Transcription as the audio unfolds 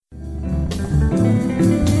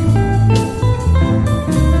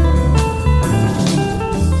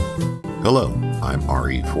Hello, I'm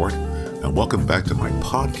R.E. Fort, and welcome back to my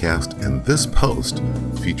podcast and this post,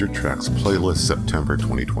 Featured Tracks Playlist September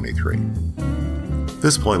 2023.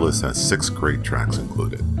 This playlist has 6 great tracks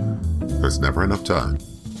included. There's Never Enough Time,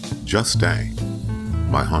 Just Stay,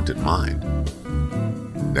 My Haunted Mind,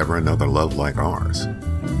 Never Another Love Like Ours,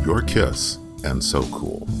 Your Kiss, and So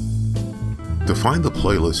Cool. To find the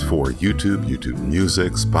playlist for YouTube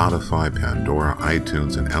Music, Spotify, Pandora,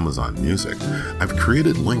 iTunes, and Amazon Music, I've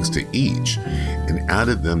created links to each and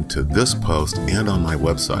added them to this post and on my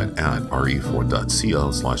website at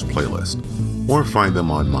re4.co/playlist, or find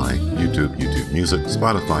them on my YouTube Music,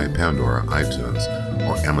 Spotify, Pandora, iTunes,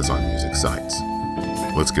 or Amazon Music sites.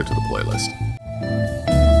 Let's get to the playlist.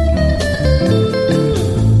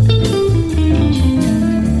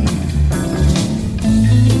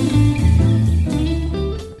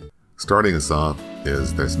 Starting us off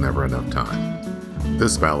is There's Never Enough Time.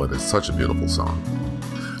 This ballad is such a beautiful song.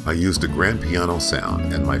 I used a grand piano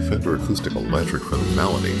sound and my Fender Acoustic Electric for the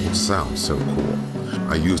melody, which sounds so cool.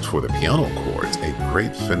 I used for the piano chords a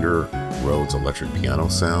great Fender Rhodes electric piano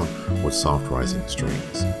sound with soft rising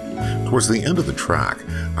strings. Towards the end of the track,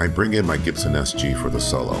 I bring in my Gibson SG for the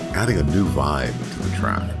solo, adding a new vibe to the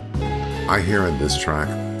track. I hear in this track,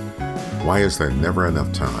 why is there never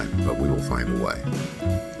enough time, but we will find a way.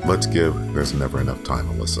 Let's give There's Never Enough Time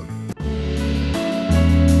a listen.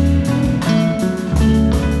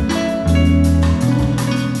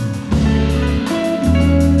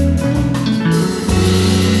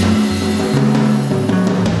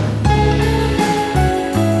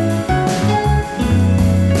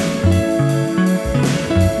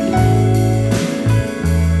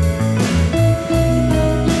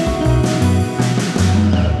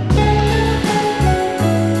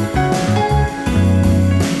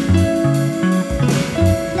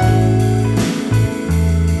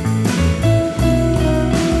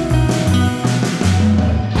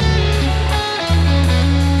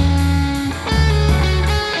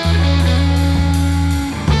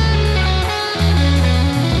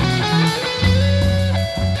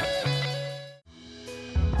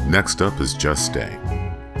 Next up is Just Stay.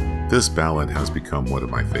 This ballad has become one of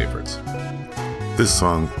my favorites. This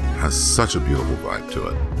song has such a beautiful vibe to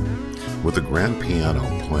it. With the grand piano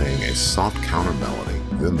playing a soft counter melody,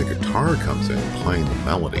 then the guitar comes in playing the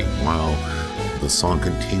melody while the song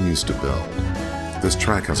continues to build. This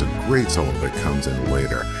track has a great solo that comes in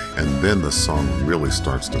later, and then the song really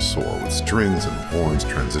starts to soar with strings and horns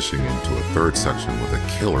transitioning into a third section with a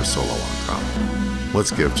killer solo on top.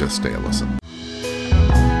 Let's give Just Stay a listen.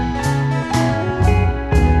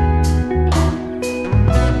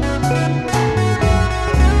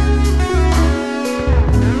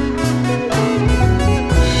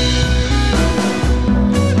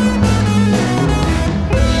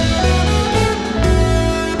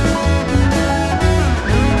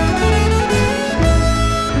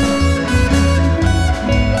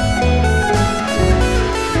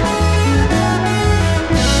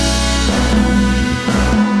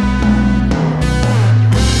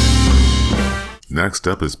 Next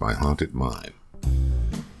up is My Haunted Mind.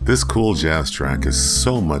 This cool jazz track is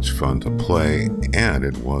so much fun to play, and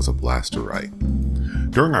it was a blast to write.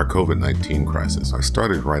 During our COVID-19 crisis, I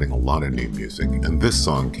started writing a lot of new music, and this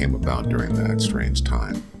song came about during that strange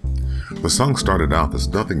time. The song started out as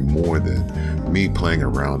nothing more than me playing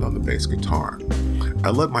around on the bass guitar. I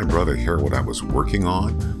let my brother hear what I was working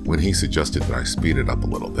on when he suggested that I speed it up a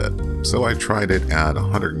little bit, so I tried it at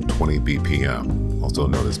 120 BPM, also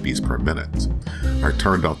known as beats per minute. I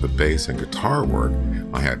turned off the bass and guitar work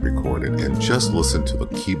I had recorded and just listened to the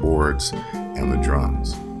keyboards and the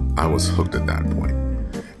drums. I was hooked at that point.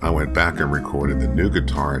 I went back and recorded the new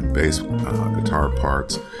guitar and bass guitar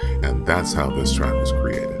parts, and that's how this track was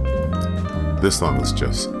created. This song is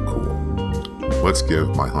just cool. Let's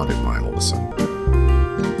give My Haunted Mind a listen.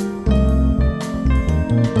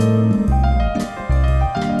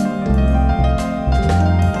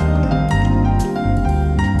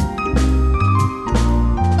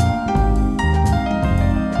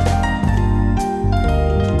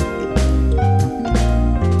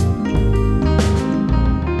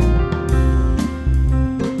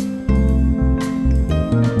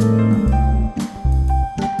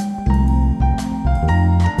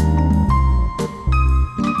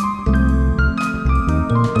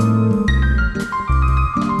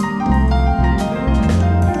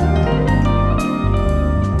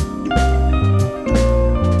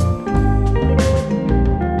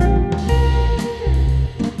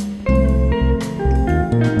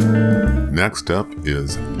 Next up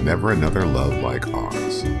is Never Another Love Like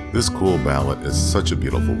Ours. This cool ballad is such a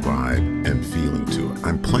beautiful vibe and feeling to it.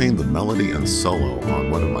 I'm playing the melody and solo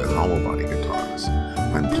on one of my hollow body guitars.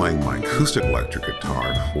 I'm playing my acoustic electric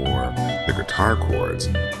guitar for the guitar chords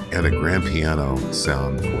and a grand piano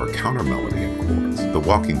sound for counter melody and chords. The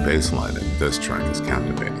walking bass line in this track is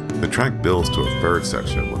captivating. The track builds to a third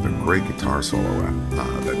section with a great guitar solo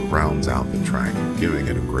that rounds out the track, giving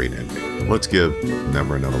it a great ending. Let's give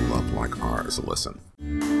Never Another Love Like Ours a listen.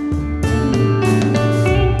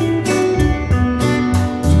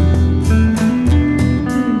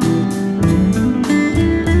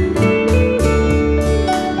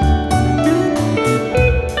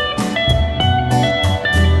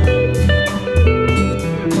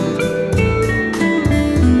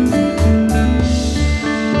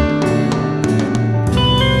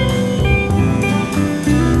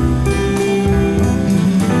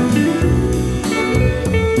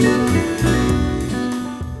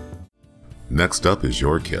 Next up is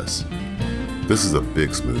Your Kiss. This is a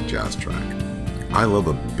big smooth jazz track. I love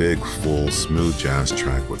a big, full, smooth jazz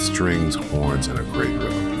track with strings, horns, and a great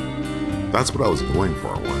rhythm. That's what I was going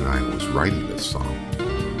for when I was writing this song.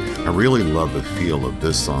 I really love the feel of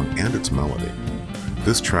this song and its melody.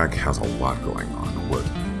 This track has a lot going on with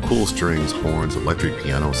cool strings, horns, electric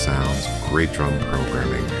piano sounds, great drum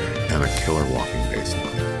programming, and a killer walking bass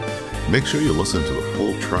line. Make sure you listen to the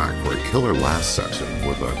full track for a killer last section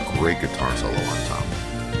with a great guitar solo on top.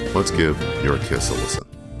 Let's give Your Kiss a listen.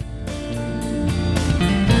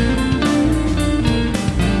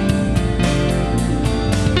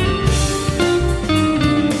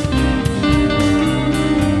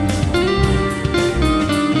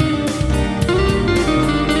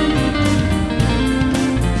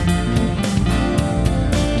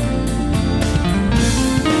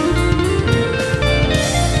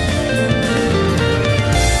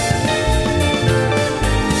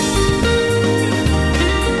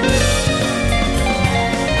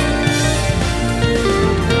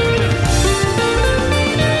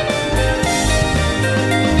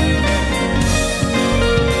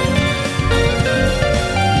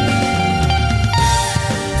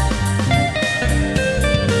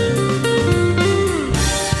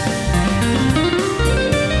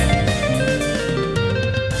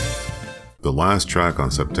 The last track on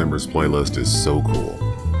September's playlist is so cool.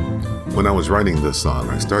 When I was writing this song,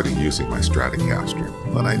 I started using my Stratocaster,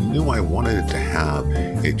 but I knew I wanted it to have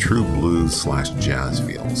a true blues/jazz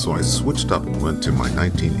feel, so I switched up and went to my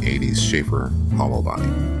 1980s Schaefer hollow body.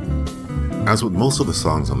 As with most of the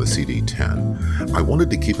songs on the CD10, I wanted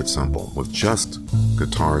to keep it simple with just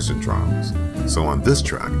guitars and drums. So on this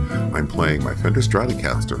track, I'm playing my Fender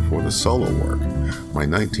Stratocaster for the solo work, my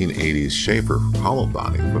 1980s Schaefer hollow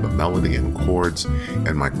body for the melody and chords,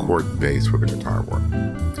 and my chord bass for the guitar work.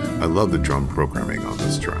 I love the drum programming on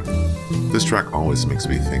this track. This track always makes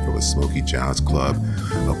me think of a smoky jazz club,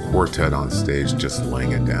 a quartet on stage just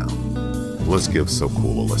laying it down. Let's give So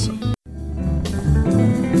Cool a listen.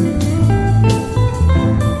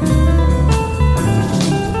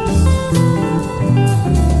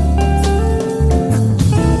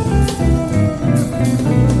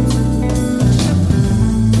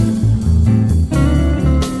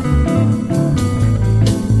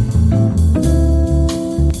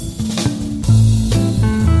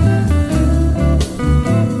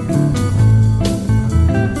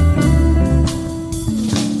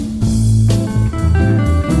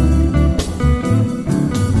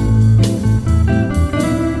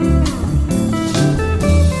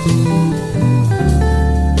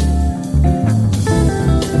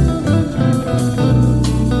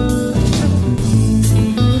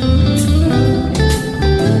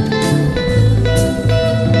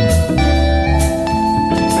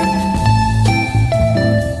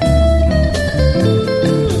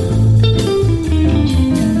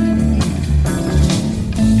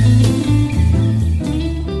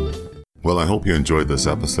 Well, I hope you enjoyed this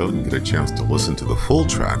episode and get a chance to listen to the full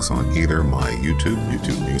tracks on either my YouTube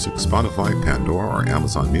Music, Spotify, Pandora, or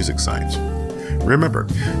Amazon Music sites. Remember,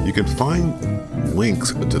 you can find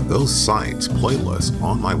links to those sites' playlists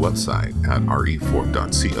on my website at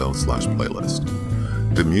re4.co/playlist.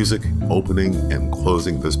 The music opening and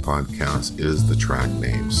closing this podcast is the track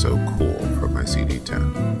name So Cool from my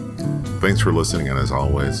CD10. Thanks for listening, and as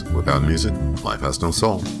always, without music, life has no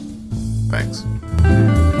soul. Thanks.